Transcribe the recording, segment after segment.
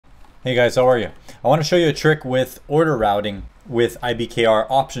Hey guys, how are you? I want to show you a trick with order routing with IBKR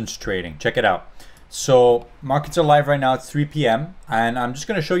options trading. Check it out. So markets are live right now. It's 3 p.m. and I'm just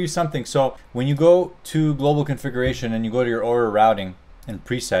going to show you something. So when you go to global configuration and you go to your order routing and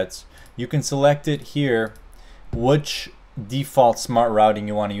presets, you can select it here which default smart routing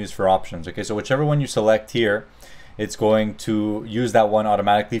you want to use for options. Okay, so whichever one you select here, it's going to use that one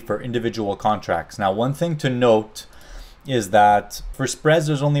automatically for individual contracts. Now, one thing to note is that for spreads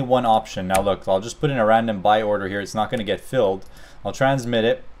there's only one option. Now look, I'll just put in a random buy order here. It's not going to get filled. I'll transmit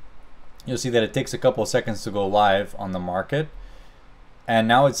it. You'll see that it takes a couple of seconds to go live on the market, and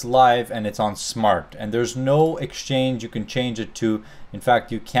now it's live and it's on smart, and there's no exchange you can change it to. In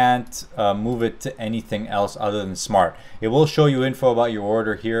fact, you can't move it to anything else other than smart. It will show you info about your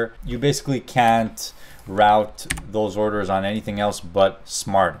order here. You basically can't route those orders on anything else but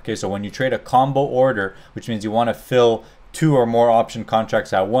smart. Okay, so when you trade a combo order, which means you want to fill 2 or more option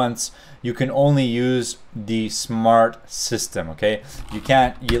contracts at once, you can only use the smart system. Okay, you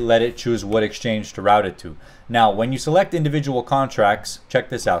can't let it choose what exchange to route it to. Now when you select individual contracts, check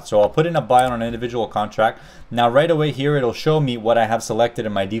this out. So I'll put in a buy on an individual contract. Now right away here it'll show me what I have selected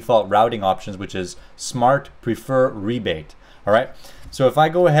in my default routing options, which is smart, prefer, rebate. All right, so if I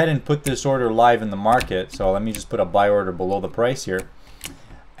go ahead and put this order live in the market, so let me just put a buy order below the price here,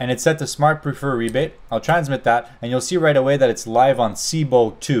 and it's set to smart, prefer, rebate, I'll transmit that, and you'll see right away that it's live on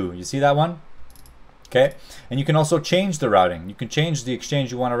SIBO 2. You see that one? Okay, and you can also change the routing. You can change the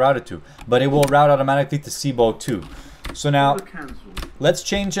exchange you want to route it to, but it will route automatically to SIBO 2. So now let's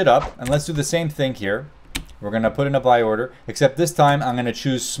change it up and let's do the same thing here. We're going to put in a buy order, except this time I'm going to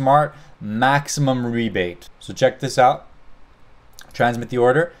choose smart maximum rebate. So check this out. Transmit the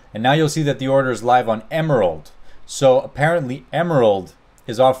order, and now you'll see that the order is live on Emerald. So apparently Emerald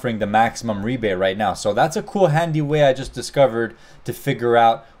is offering the maximum rebate right now. So that's a cool handy way I just discovered to figure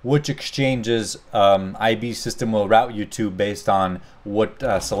out which exchanges IB system will route you to based on what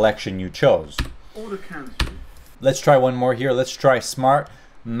selection you chose. Order cancelled. Let's try one more here. Let's try smart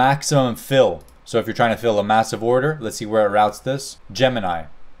maximum fill. So if you're trying to fill a massive order, let's see where it routes this. Gemini.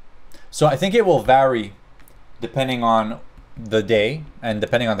 So I think it will vary depending on the day and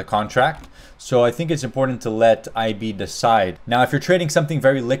depending on the contract. So I think it's important to let IB decide. Now if you're trading something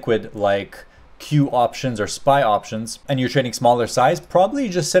very liquid like Q options or SPY options and you're trading smaller size, probably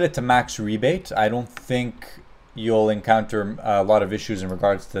just set it to max rebate. I don't think you'll encounter a lot of issues in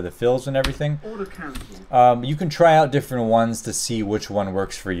regards to the fills and everything. Order cancelled. You can try out different ones to see which one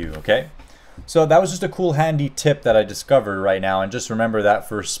works for you. Okay, so that was just a cool handy tip that I discovered right now. And just remember that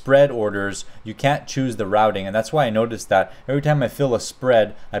for spread orders, you can't choose the routing. And that's why I noticed that every time I fill a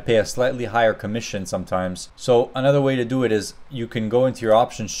spread, I pay a slightly higher commission sometimes. So another way to do it is you can go into your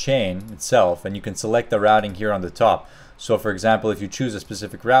options chain itself and you can select the routing here on the top. So for example, if you choose a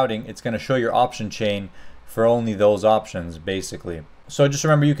specific routing, it's going to show your option chain for only those options basically. So just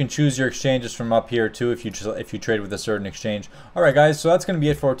remember, you can choose your exchanges from up here too if you trade with a certain exchange. All right guys, so that's going to be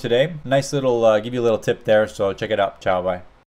it for today. Nice little give you a little tip there, so check it out. Ciao, bye.